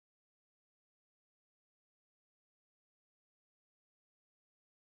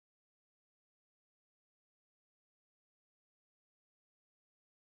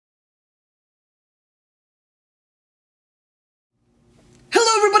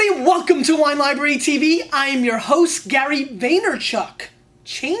Hello everybody, welcome to Wine Library TV. I am your host, Gary Vaynerchuk.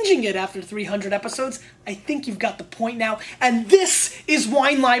 Changing it after 300 episodes, I think you've got the point now. And this is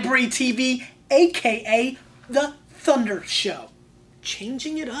Wine Library TV, aka The Thunder Show.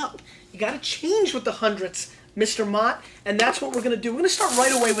 Changing it up. You gotta change with the hundreds, Mr. Mott, and that's what we're gonna do. We're gonna start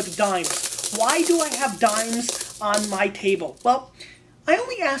right away with the dimes. Why do I have dimes on my table? Well, I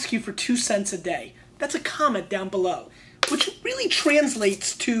only ask you for 2 cents a day. That's a comment down below, which really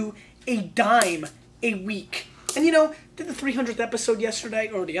translates to a dime a week. And you know, did the 300th episode yesterday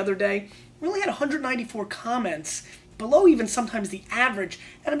or the other day. We only had 194 comments, below even sometimes the average,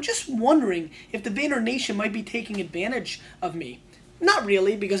 and I'm just wondering if the Vayner Nation might be taking advantage of me. Not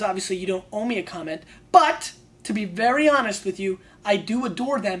really, because obviously you don't owe me a comment, but to be very honest with you, I do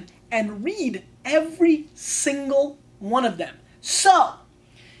adore them and read every single one of them. So,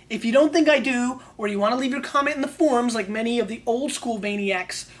 if you don't think I do, or you want to leave your comment in the forums like many of the old school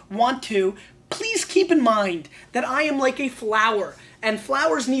Vayniacs want to, please keep in mind that I am like a flower, and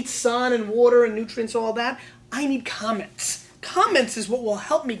flowers need sun and water and nutrients and all that. I need comments. Comments is what will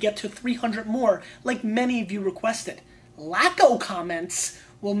help me get to 300 more, like many of you requested. Lacko comments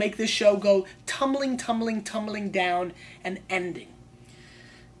will make this show go tumbling, tumbling, tumbling down and ending.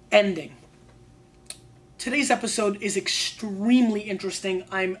 Today's episode is extremely interesting.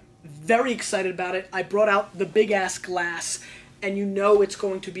 I'm very excited about it. I brought out the big ass glass, and you know it's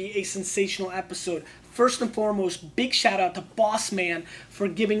going to be a sensational episode. First and foremost, big shout out to Boss Man for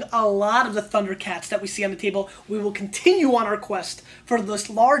giving a lot of the Thundercats that we see on the table. We will continue on our quest for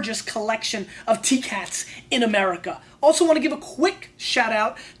the largest collection of T-Cats in America. Also want to give a quick shout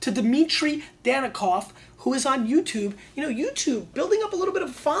out to Dmitry Danikov, who is on YouTube. You know, YouTube, building up a little bit of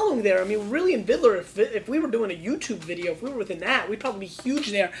a following there. I mean, really in Vidler, if we were doing a YouTube video, if we were within that, we'd probably be huge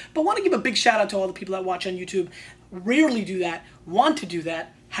there. But want to give a big shout out to all the people that watch on YouTube. Rarely do that, want to do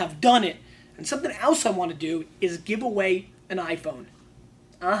that, have done it. And something else I want to do is give away an iPhone.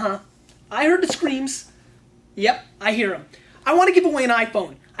 I heard the screams. Yep, I hear them. I want to give away an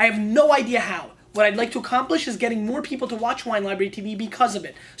iPhone. I have no idea how. What I'd like to accomplish is getting more people to watch Wine Library TV because of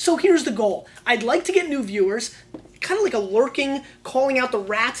it. So here's the goal. I'd like to get new viewers, kind of like a lurking, calling out the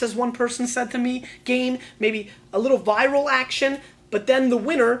rats, as one person said to me, game, maybe a little viral action, but then the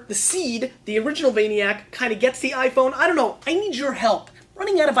winner, the seed, the original Vayniac, kind of gets the iPhone. I don't know. I need your help.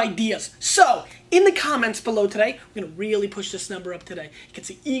 Running out of ideas. So, in the comments below today, we're going to really push this number up today. It's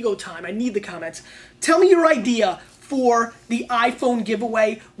the ego time. I need the comments. Tell me your idea for the iPhone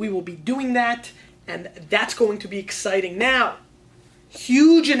giveaway. We will be doing that, and that's going to be exciting. Now,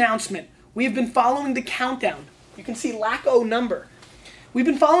 huge announcement. We have been following the countdown. You can see Lacko number. We've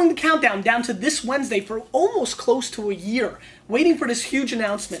been following the countdown down to this Wednesday for almost close to a year, waiting for this huge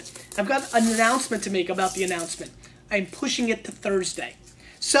announcement. I've got an announcement to make about the announcement. I'm pushing it to Thursday.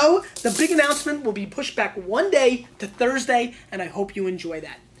 So, the big announcement will be pushed back one day to Thursday, and I hope you enjoy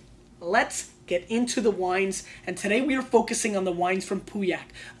that. Let's get into the wines, and today we are focusing on the wines from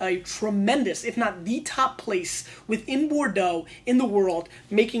Pauillac, a tremendous, if not the top place within Bordeaux in the world,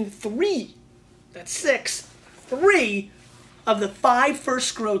 making 3 of the 5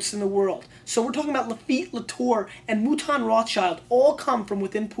 first groats in the world. So we're talking about Lafite, Latour, and Mouton Rothschild, all come from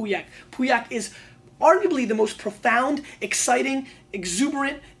within Pauillac. Pauillac is arguably the most profound, exciting,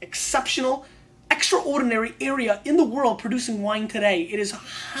 exuberant, exceptional, extraordinary area in the world producing wine today. It is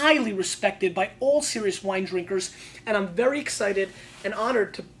highly respected by all serious wine drinkers, and I'm very excited and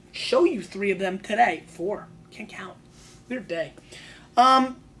honored to show you 3 of them today. 4. Can't count. Weird day.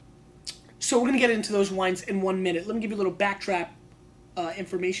 So we're going to get into those wines in 1 minute. Let me give you a little backtrap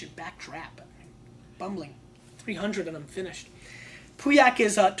information. Backtrap. Bumbling. 300 and I'm finished. Pauillac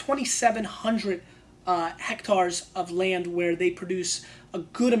is 2,700 hectares of land where they produce a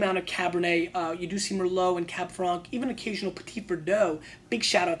good amount of Cabernet. You do see Merlot and Cab Franc, even occasional Petit Verdot. Big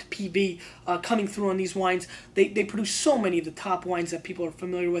shout out to PB coming through on these wines. They produce so many of the top wines that people are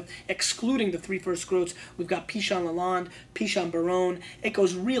familiar with, excluding the 3 first groats. We've got Pichon Lalande, Pichon Baronne. It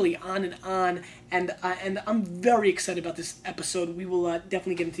goes really on, and I'm very excited about this episode. We will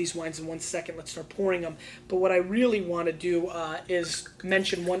definitely get into these wines in 1 second. Let's start pouring them. But what I really want to do is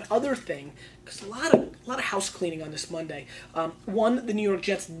mention one other thing, because a lot of house cleaning on this Monday. One, the New York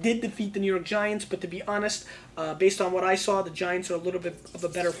Jets did defeat the New York Giants, but to be honest, based on what I saw, the Giants are a little bit of a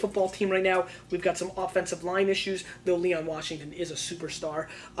better football team right now. We've got some offensive line issues, though Leon Washington is a superstar.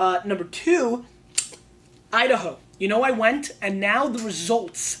 Number 2, Idaho. You know, I went, and now the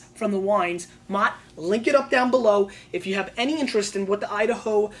results from the wines. Mott, link it up down below. If you have any interest in what the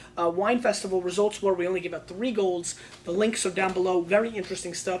Idaho Wine Festival results were, we only give out 3 golds. The links are down below. Very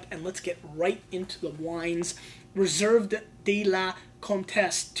interesting stuff, and let's get right into the wines. Reserve de la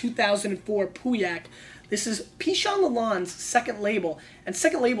Comtesse 2004 Pauillac. This is Pichon Lalande's second label, and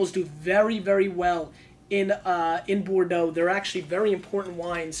second labels do very, very well in Bordeaux. They're actually very important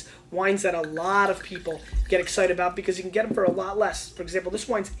wines that a lot of people get excited about because you can get them for a lot less. For example, this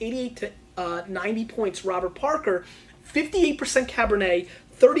wine's 88 to 90 points. Robert Parker, 58% Cabernet,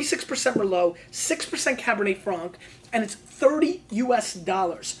 36% Merlot, 6% Cabernet Franc, and it's $30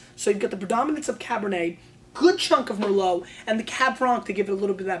 US. So you've got the predominance of Cabernet, good chunk of Merlot, and the Cab Franc to give it a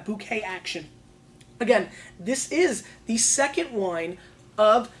little bit of that bouquet action. Again, this is the second wine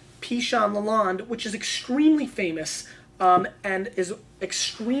of Pichon Lalande, which is extremely famous and is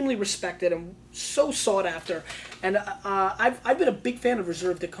extremely respected and so sought after. And I've been a big fan of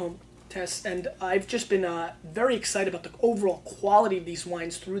Reserve de Comtesse, and I've just been very excited about the overall quality of these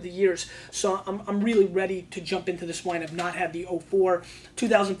wines through the years. So I'm really ready to jump into this wine. I've not had the 04.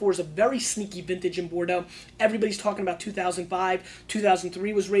 2004 is a very sneaky vintage in Bordeaux. Everybody's talking about 2005.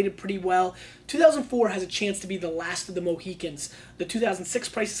 2003 was rated pretty well. 2004 has a chance to be the last of the Mohicans. The 2006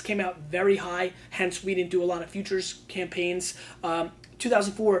 prices came out very high, hence we didn't do a lot of futures campaigns.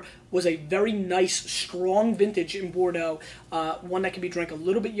 2004 was a very nice, strong vintage in Bordeaux, one that can be drank a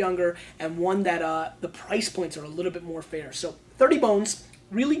little bit younger, and one that the price points are a little bit more fair. So 30 bones,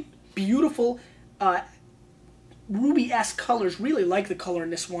 really beautiful, ruby-esque colors. Really like the color in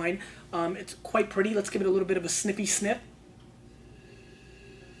this wine. It's quite pretty. Let's give it a little bit of a sniffy sniff.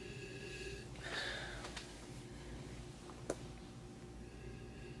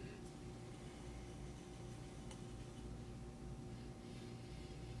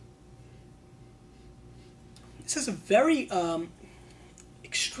 This is a very,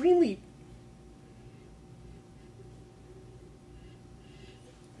 extremely,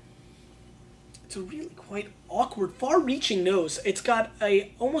 it's a really quite awkward, far-reaching nose. It's got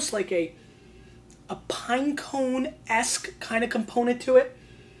almost like a pine cone-esque kind of component to it.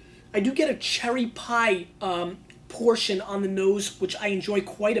 I do get a cherry pie portion on the nose, which I enjoy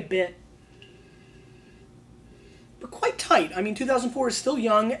quite a bit. But quite tight. I mean, 2004 is still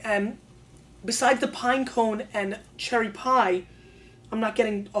young, and besides the pine cone and cherry pie, I'm not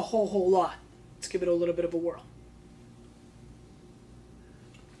getting a whole lot. Let's give it a little bit of a whirl.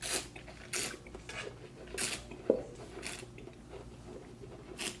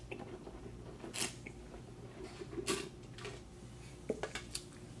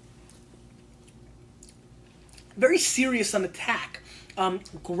 Very serious on the tack.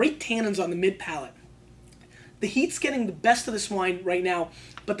 Great tannins on the mid palate. The heat's getting the best of this wine right now,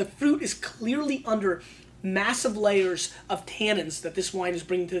 but the fruit is clearly under massive layers of tannins that this wine is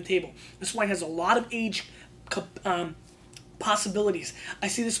bringing to the table. This wine has a lot of age possibilities. I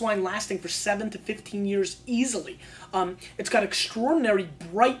see this wine lasting for 7 to 15 years easily. It's got extraordinary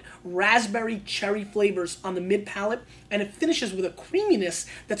bright raspberry cherry flavors on the mid palate, and it finishes with a creaminess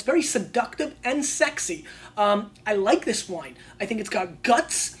that's very seductive and sexy. I like this wine. I think it's got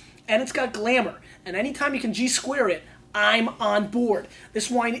guts and it's got glamour, and anytime you can G-square it, I'm on board. This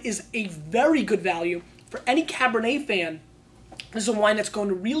wine is a very good value for any Cabernet fan. This is a wine that's going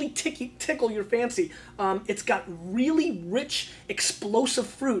to really tickle your fancy. It's got really rich, explosive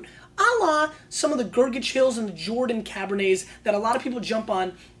fruit, a la some of the Gurgich Hills and the Jordan Cabernets that a lot of people jump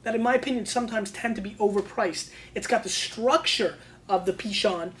on that, in my opinion, sometimes tend to be overpriced. It's got the structure of the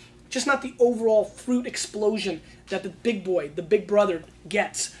Pichon, just not the overall fruit explosion that the big boy, the big brother,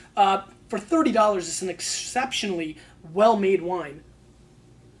 gets. For $30, it's an exceptionally well-made wine.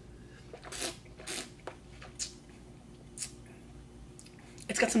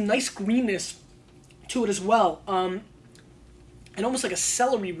 It's got some nice greenness to it as well, and almost like a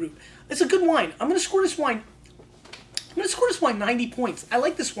celery root. It's a good wine. I'm going to score this wine 90 points. I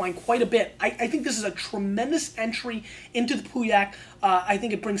like this wine quite a bit. I think this is a tremendous entry into the Pauillac. I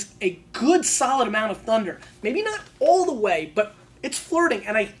think it brings a good, solid amount of thunder. Maybe not all the way, but it's flirting,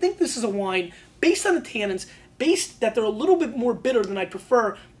 and I think this is a wine based on the tannins, based that they're a little bit more bitter than I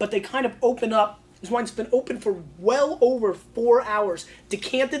prefer, but they kind of open up. This wine's been open for well over 4 hours,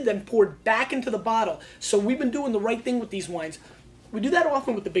 decanted, then poured back into the bottle. So we've been doing the right thing with these wines. We do that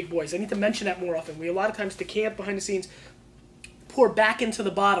often with the big boys. I need to mention that more often. We a lot of times decant behind the scenes, pour back into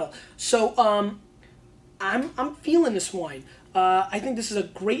the bottle. So I'm feeling this wine. I think this is a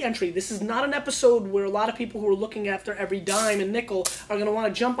great entry. This is not an episode where a lot of people who are looking after every dime and nickel are going to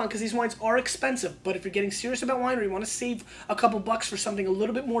want to jump on, because these wines are expensive. But if you're getting serious about wine, or you want to save a couple bucks for something a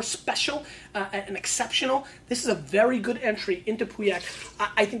little bit more special and exceptional, this is a very good entry into Pauillac.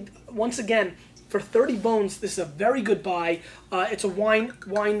 I think, once again, for 30 bones, this is a very good buy. It's a wine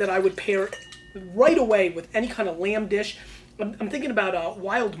that I would pair right away with any kind of lamb dish. I'm thinking about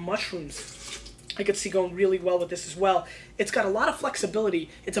wild mushrooms I could see going really well with this as well. It's got a lot of flexibility.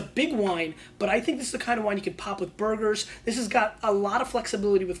 It's a big wine, but I think this is the kind of wine you can pop with burgers. This has got a lot of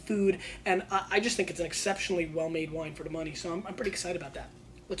flexibility with food, and I just think it's an exceptionally well-made wine for the money, so I'm pretty excited about that.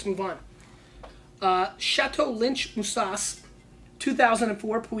 Let's move on. Chateau Lynch Moussas,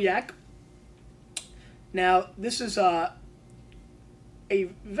 2004 Pauillac. Now, this is a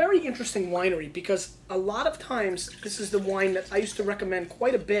very interesting winery because a lot of times this is the wine that I used to recommend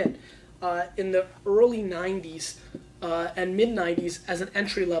quite a bit in the early 90s and mid-90s as an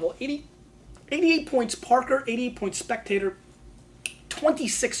entry level. 88 points Parker, 88 points Spectator,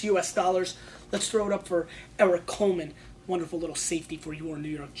 26 US dollars. Let's throw it up for Eric Coleman. Wonderful little safety for your New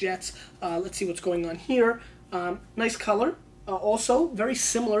York Jets. Let's see what's going on here. Nice color. Also very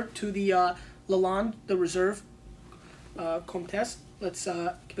similar to the Lalande, the Reserve Comtesse. Let's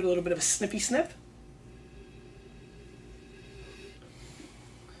give it a little bit of a sniffy sniff.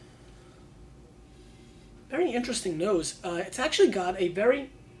 Very interesting nose. It's actually got a very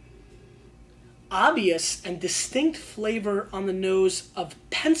obvious and distinct flavor on the nose of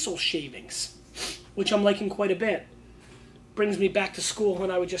pencil shavings, which I'm liking quite a bit. Brings me back to school when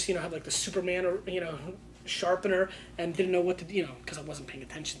I would just, have like the Superman or, sharpener and didn't know what to do, because I wasn't paying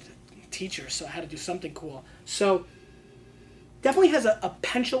attention to the teacher, so I had to do something cool. So definitely has a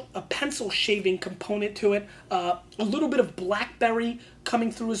pencil shaving component to it. A little bit of blackberry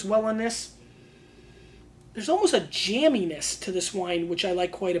coming through as well on this. There's almost a jamminess to this wine, which I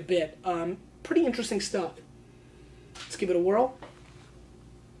like quite a bit. Pretty interesting stuff. Let's give it a whirl.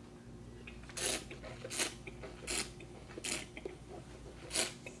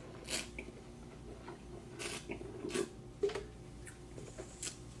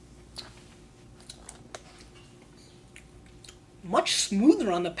 Much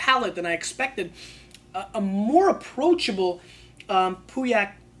smoother on the palate than I expected. A more approachable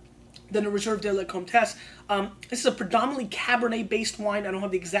Pauillac than the Reserve de la Comtesse. This is a predominantly Cabernet-based wine. I don't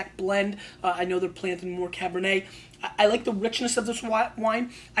have the exact blend. I know they're planting more Cabernet. I like the richness of this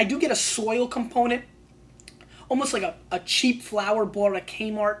wine. I do get a soil component, almost like a cheap flower bought at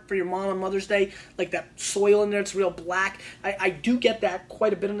Kmart for your mom on Mother's Day, like that soil in there. It's real black. I do get that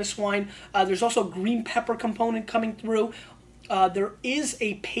quite a bit in this wine. There's also a green pepper component coming through. There is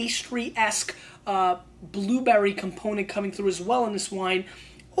a pastry-esque blueberry component coming through as well in this wine.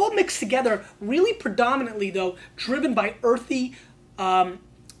 All mixed together, really predominantly, though, driven by earthy,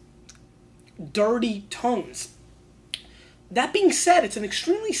 dirty tones. That being said, it's an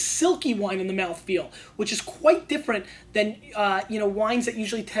extremely silky wine in the mouthfeel, which is quite different than, wines that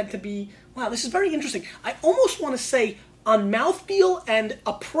usually tend to be, wow, this is very interesting. I almost want to say on mouthfeel and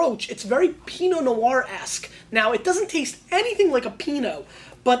approach, it's very Pinot Noir-esque. Now, it doesn't taste anything like a Pinot,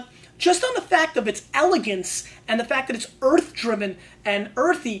 but just on the fact of its elegance and the fact that it's earth-driven and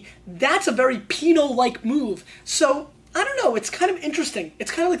earthy, that's a very Pinot-like move. So, I don't know, it's kind of interesting. It's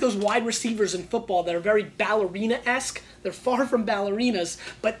kind of like those wide receivers in football that are very ballerina-esque. They're far from ballerinas,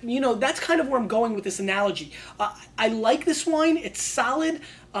 but, that's kind of where I'm going with this analogy. I like this wine. It's solid.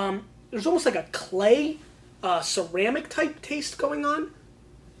 There's almost like a clay, ceramic-type taste going on.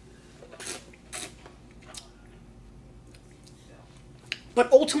 But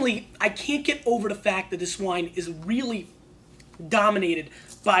ultimately, I can't get over the fact that this wine is really dominated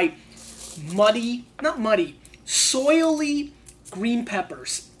by soily green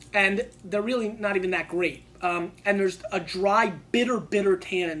peppers. And they're really not even that great. And there's a dry, bitter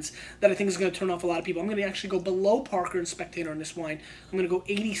tannins that I think is going to turn off a lot of people. I'm going to actually go below Parker and Spectator on this wine. I'm going to go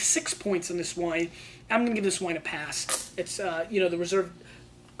 86 points on this wine. I'm going to give this wine a pass. It's, the Reserve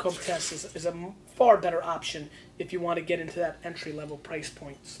Comtesse is a far better option if you want to get into that entry-level price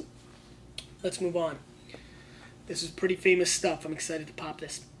points. Let's move on. This is pretty famous stuff. I'm excited to pop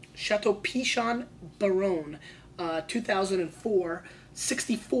this. Chateau Pichon Baronne, 2004,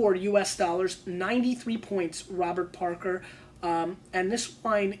 64 US dollars, 93 points, Robert Parker. And this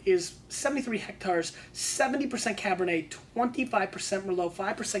wine is 73 hectares, 70% Cabernet, 25% Merlot,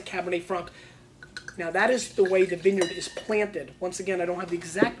 5% Cabernet Franc. Now, that is the way the vineyard is planted. Once again, I don't have the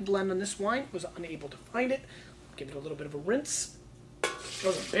exact blend on this wine. Was unable to find it. Give it a little bit of a rinse. That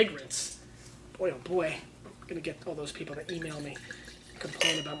was a big rinse. Boy, oh boy. I'm going to get all those people that email me and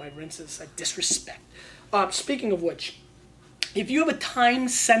complain about my rinses. I disrespect. Speaking of which, if you have a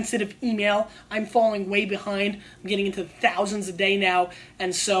time-sensitive email, I'm falling way behind. I'm getting into thousands a day now.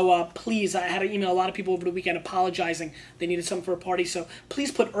 And so please, I had to email a lot of people over the weekend apologizing. They needed something for a party. So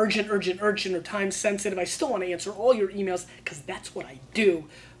please put urgent, or time-sensitive. I still want to answer all your emails because that's what I do.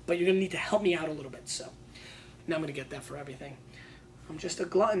 But you're going to need to help me out a little bit. So now I'm going to get that for everything. I'm just a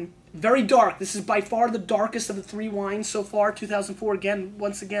glutton. Very dark. This is by far the darkest of the three wines so far. 2004, again,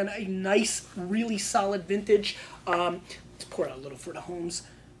 once again, a nice, really solid vintage. Let's pour it out a little for the homes.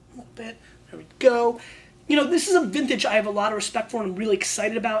 A little bit. There we go. You know, this is a vintage I have a lot of respect for and I'm really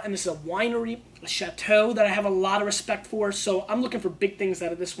excited about. And this is a winery, a chateau that I have a lot of respect for. So I'm looking for big things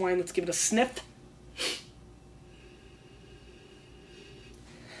out of this wine. Let's give it a sniff.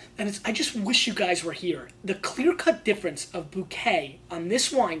 And I just wish you guys were here. The clear-cut difference of bouquet on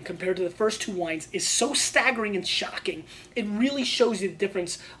this wine compared to the first two wines is so staggering and shocking. It really shows you the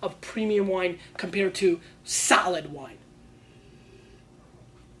difference of premium wine compared to solid wine.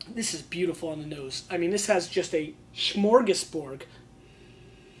 This is beautiful on the nose. I mean, this has just a smorgasbord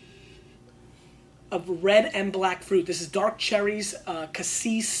of red and black fruit. This is dark cherries,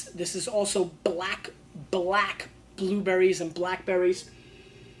 cassis. This is also black blueberries and blackberries.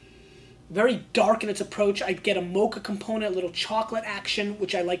 Very dark in its approach. I get a mocha component, a little chocolate action,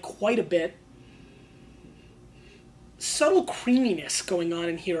 which I like quite a bit. Subtle creaminess going on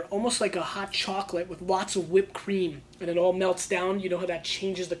in here, almost like a hot chocolate with lots of whipped cream. And it all melts down. You know how that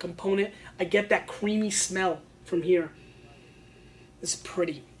changes the component? I get that creamy smell from here. This is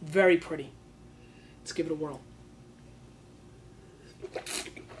pretty. Very pretty. Let's give it a whirl.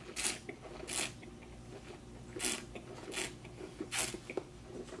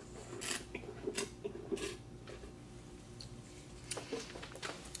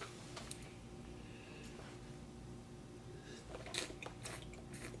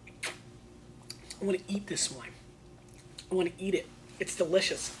 I want to eat this wine. I want to eat it. It's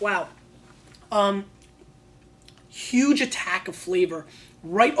delicious. Wow. Huge attack of flavor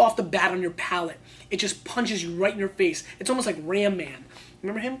right off the bat on your palate. It just punches you right in your face. It's almost like Ram Man.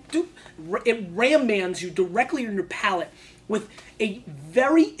 Remember him? Dude, it Ram Mans you directly in your palate with a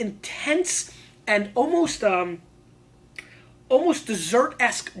very intense and almost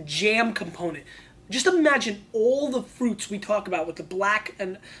dessert-esque jam component. Just imagine all the fruits we talk about with the black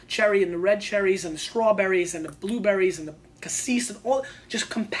and cherry and the red cherries and the strawberries and the blueberries and the cassis and all just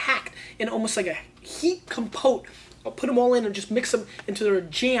compact in almost like a heat compote. I'll put them all in and just mix them into their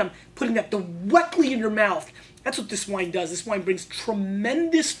jam, putting that directly in your mouth. That's what this wine does. This wine brings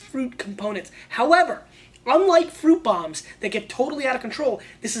tremendous fruit components. However, unlike fruit bombs that get totally out of control,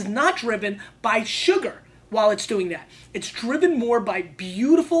 this is not driven by sugar. While it's doing that, it's driven more by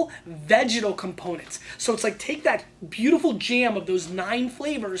beautiful vegetal components. So it's like take that beautiful jam of those 9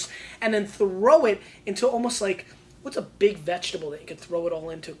 flavors and then throw it into almost like, what's a big vegetable that you could throw it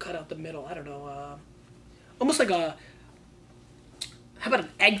all into, cut out the middle? I don't know. Almost like how about an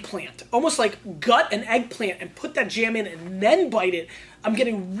eggplant? Almost like gut an eggplant and put that jam in and then bite it. I'm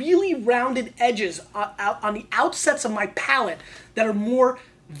getting really rounded edges on the outsets of my palate that are more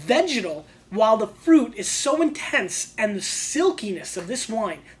vegetal, while the fruit is so intense and the silkiness of this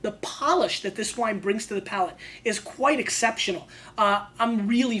wine, the polish that this wine brings to the palate is quite exceptional. I'm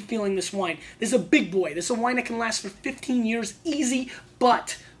really feeling this wine. This is a big boy. This is a wine that can last for 15 years easy,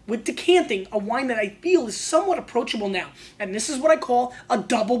 but with decanting, a wine that I feel is somewhat approachable now. And this is what I call a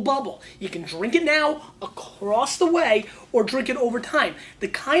double bubble. You can drink it now across the way or drink it over time. The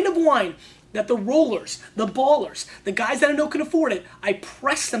kind of wine that the rollers, the ballers, the guys that I know can afford it, I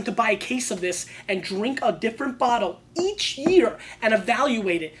press them to buy a case of this and drink a different bottle each year and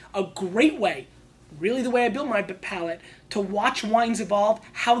evaluate it. A great way, really the way I build my palate, to watch wines evolve,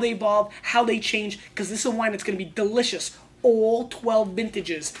 how they change, because this is a wine that's going to be delicious all 12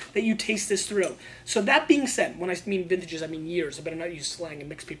 vintages that you taste this through. So that being said, when I mean vintages, I mean years. I better not use slang and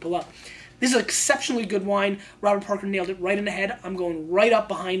mix people up. This is an exceptionally good wine. Robert Parker nailed it right in the head. I'm going right up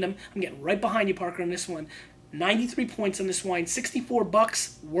behind him. I'm getting right behind you, Parker, on this one. 93 points on this wine.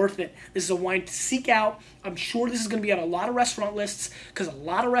 $64, worth it. This is a wine to seek out. I'm sure this is going to be on a lot of restaurant lists because a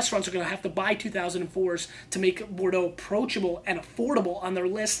lot of restaurants are going to have to buy 2004s to make Bordeaux approachable and affordable on their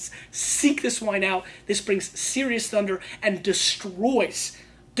lists. Seek this wine out. This brings serious thunder and destroys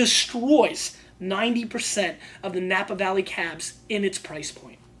 90% of the Napa Valley cabs in its price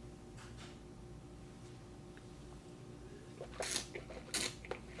point.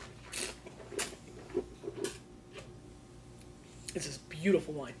 This is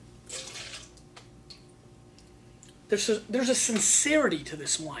beautiful wine. There's a sincerity to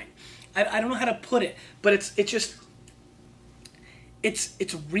this wine. I don't know how to put it, but it's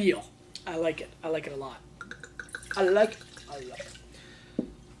real. I like it. I like it a lot. I like it a lot.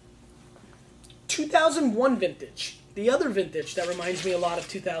 2001 vintage. The other vintage that reminds me a lot of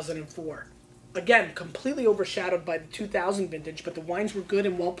 2004. Again, completely overshadowed by the 2000 vintage, but the wines were good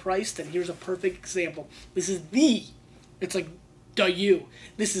and well priced, and here's a perfect example. This is it's like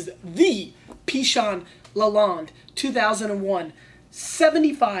This is the Pichon Lalande 2001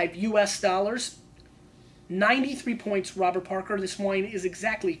 $75 US, 93 points, Robert Parker. This wine is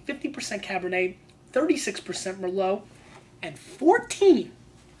exactly 50% Cabernet, 36% Merlot, and 14%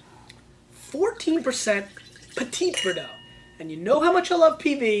 Petit Verdot. And you know how much I love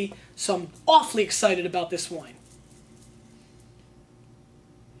PV, so I'm awfully excited about this wine.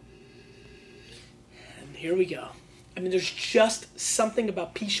 And here we go. I mean, there's just something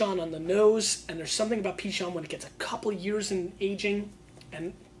about Pichon on the nose, and there's something about Pichon when it gets a couple of years in aging,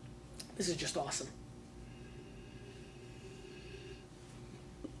 and this is just awesome.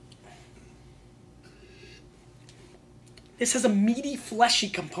 This has a meaty, fleshy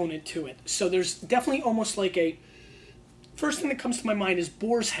component to it, so there's definitely almost like a... First thing that comes to my mind is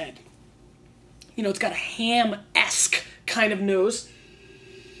boar's head. You know, it's got a ham-esque kind of nose.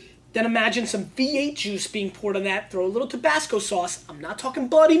 Then imagine some V8 juice being poured on that. Throw a little Tabasco sauce. I'm not talking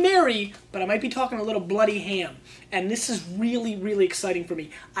Bloody Mary, but I might be talking a little bloody ham. And this is really, really exciting for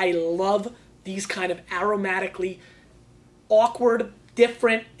me. I love these kind of aromatically awkward,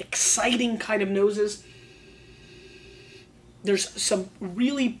 different, exciting kind of noses. There's some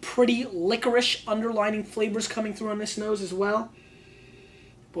really pretty licorice underlining flavors coming through on this nose as well.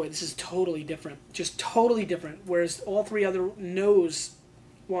 Boy, this is totally different. Just totally different. Whereas all three other nose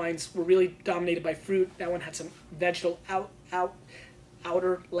wines were really dominated by fruit. That one had some vegetal outer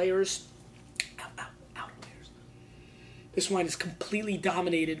layers. Outer layers. This wine is completely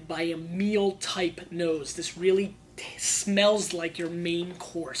dominated by a meal type nose. This really smells like your main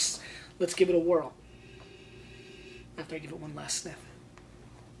course. Let's give it a whirl. After I give it one last sniff.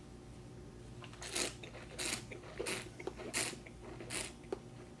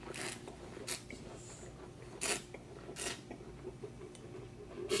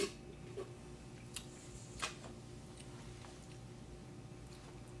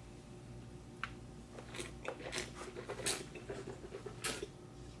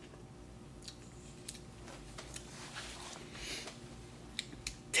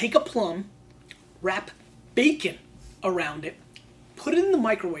 Take a plum, wrap bacon around it, put it in the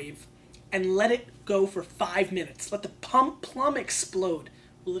microwave, and let it go for 5 minutes. Let the plum explode.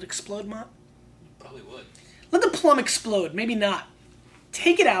 Will it explode, Mott? Probably would. Let the plum explode. Maybe not.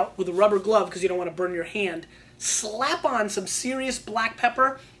 Take it out with a rubber glove because you don't want to burn your hand. Slap on some serious black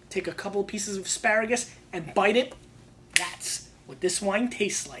pepper. Take a couple of pieces of asparagus and bite it. That's what this wine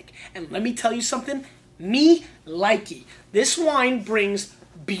tastes like. And let me tell you something. Me likey. This wine brings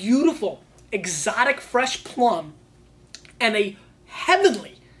beautiful, exotic, fresh plum and a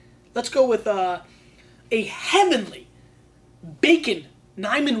heavenly, let's go with a heavenly bacon,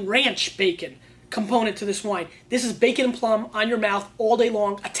 Nyman Ranch bacon component to this wine. This is bacon and plum on your mouth all day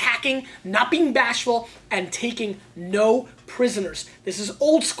long, attacking, not being bashful, and taking no prisoners. This is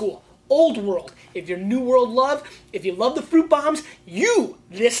old school, old world. If you're New World love, if you love the fruit bombs, you,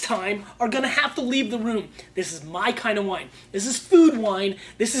 this time, are going to have to leave the room. This is my kind of wine. This is food wine.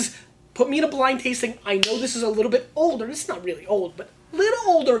 This is, put me in a blind tasting. I know this is a little bit older. It's not really old, but a little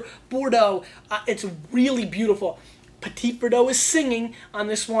older Bordeaux. It's really beautiful. Petit Verdot is singing on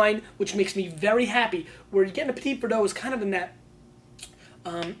this wine, which makes me very happy. Where you're getting a Petit Verdot is kind of in that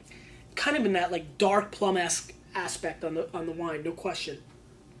like dark plum-esque aspect on the wine, no question.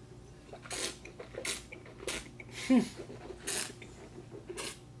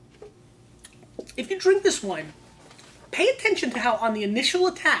 If you drink this wine, pay attention to how on the initial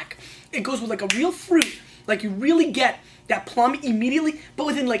attack, it goes with like a real fruit. Like you really get that plum immediately, but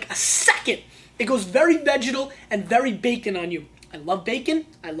within like a second, it goes very vegetal and very bacon on you. I love bacon,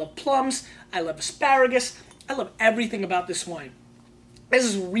 I love plums, I love asparagus, I love everything about this wine. This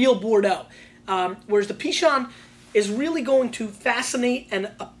is real Bordeaux. Whereas the Pichon is really going to fascinate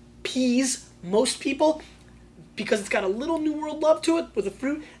and appease most people because it's got a little New World love to it with the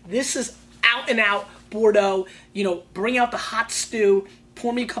fruit. This is out and out Bordeaux. You know, bring out the hot stew,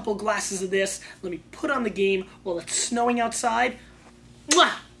 pour me a couple glasses of this, let me put on the game while it's snowing outside.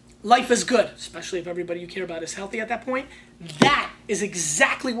 Mwah! Life is good, especially if everybody you care about is healthy at that point. That is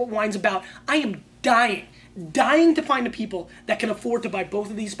exactly what wine's about. I am dying to find the people that can afford to buy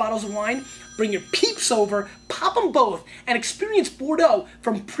both of these bottles of wine. Bring your peeps over, pop them both, and experience Bordeaux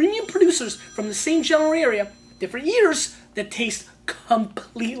from premium producers from the same general area, different years, that taste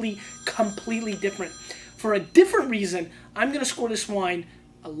completely different. For a different reason, I'm going to score this wine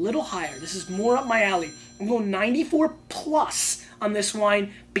a little higher. This is more up my alley. I'm going 94 plus on this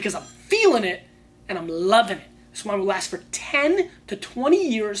wine because I'm feeling it and I'm loving it. This wine will last for 10 to 20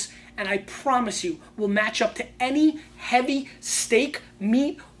 years, and I promise you will match up to any heavy steak,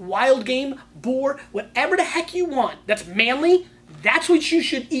 meat, wild game, boar, whatever the heck you want that's manly. That's what you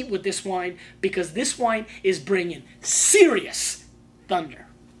should eat with this wine because this wine is bringing serious thunder.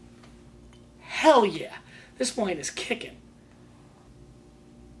 Hell yeah. This wine is kicking.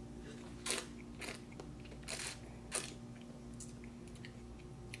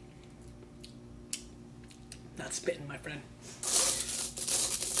 Not spitting, my friend.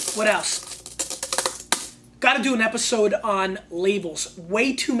 What else? Got to do an episode on labels.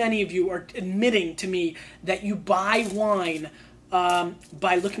 Way too many of you are admitting to me that you buy wine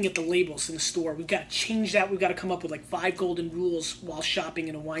by looking at the labels in the store. We've got to change that. We've got to come up with like 5 golden rules while shopping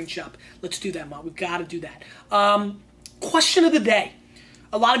in a wine shop. Let's do that, Mom. We've got to do that. Question of the day.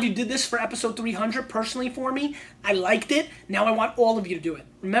 A lot of you did this for episode 300 personally for me. I liked it. Now I want all of you to do it.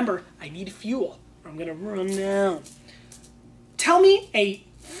 Remember, I need fuel. I'm going to run down. Tell me a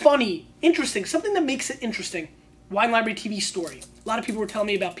funny, interesting, something that makes it interesting Wine Library TV story. A lot of people were telling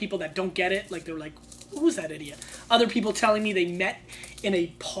me about people that don't get it. Like, they're like, who's that idiot? Other people telling me they met in a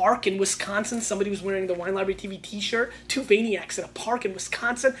park in Wisconsin. Somebody was wearing the Wine Library TV t-shirt. 2 Vaynerchuks in a park in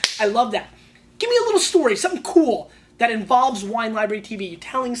Wisconsin. I love that. Give me a little story, something cool that involves Wine Library TV. You're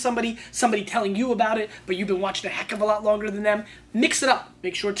telling somebody telling you about it, but you've been watching a heck of a lot longer than them. Mix it up.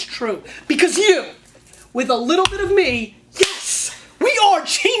 Make sure it's true. Because you, with a little bit of me, yes, we are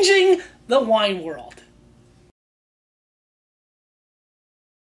changing the wine world.